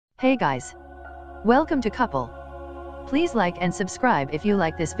Hey guys! Welcome to Couple. Please like and subscribe if you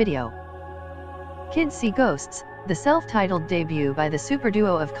like this video. Kids See Ghosts, the self-titled debut by the super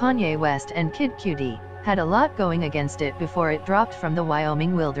duo of Kanye West and Kid Cudi, had a lot going against it before it dropped from the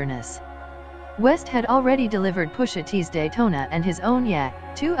Wyoming wilderness. West had already delivered Pusha T's Daytona and his own Yeah,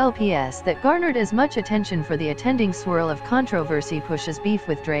 2 LPS that garnered as much attention for the attending swirl of controversy Pusha's beef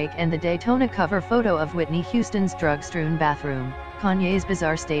with Drake and the Daytona cover photo of Whitney Houston's drug-strewn bathroom, Kanye's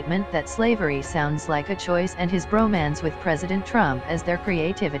bizarre statement that slavery sounds like a choice and his bromance with President Trump as their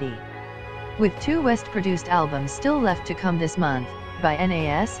creativity. With 2 West-produced albums still left to come this month, by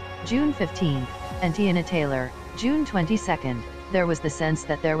NAS, June 15th, and Tiana Taylor, June 22nd, there was the sense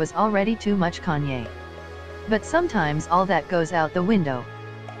that there was already too much Kanye. But sometimes all that goes out the window.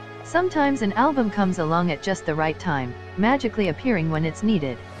 Sometimes an album comes along at just the right time, magically appearing when it's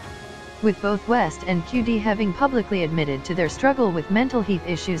needed. With both West and Cudi having publicly admitted to their struggle with mental health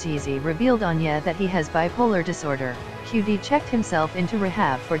issues, Yeezy revealed on Yeah that he has bipolar disorder. Cudi checked himself into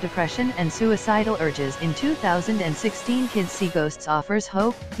rehab for depression and suicidal urges in 2016. Kids See Ghosts offers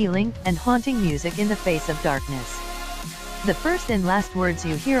hope, healing, and haunting music in the face of darkness. The first and last words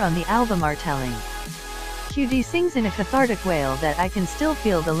you hear on the album are telling. Cudi sings in a cathartic wail that I can still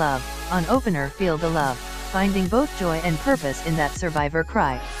feel the love, on opener Feel the Love, finding both joy and purpose in that survivor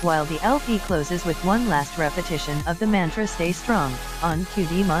cry, while the LP closes with one last repetition of the mantra Stay Strong, on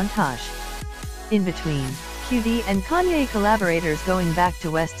Cudi montage. In between, Cudi and Kanye collaborators going back to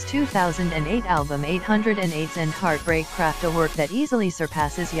West's 2008 album 808s and Heartbreak craft a work that easily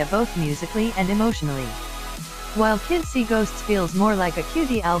surpasses Yeah both musically and emotionally. While Kids See Ghosts feels more like a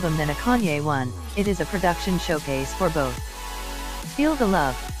Cudi album than a Kanye one, it is a production showcase for both. Feel the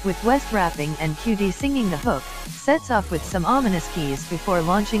Love, with West rapping and Cudi singing the hook, sets off with some ominous keys before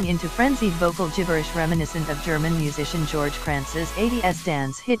launching into frenzied vocal gibberish reminiscent of German musician George Kranz's 80s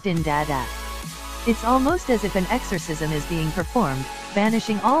dance hit Din Da Da. It's almost as if an exorcism is being performed,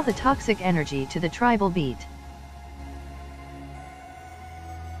 banishing all the toxic energy to the tribal beat.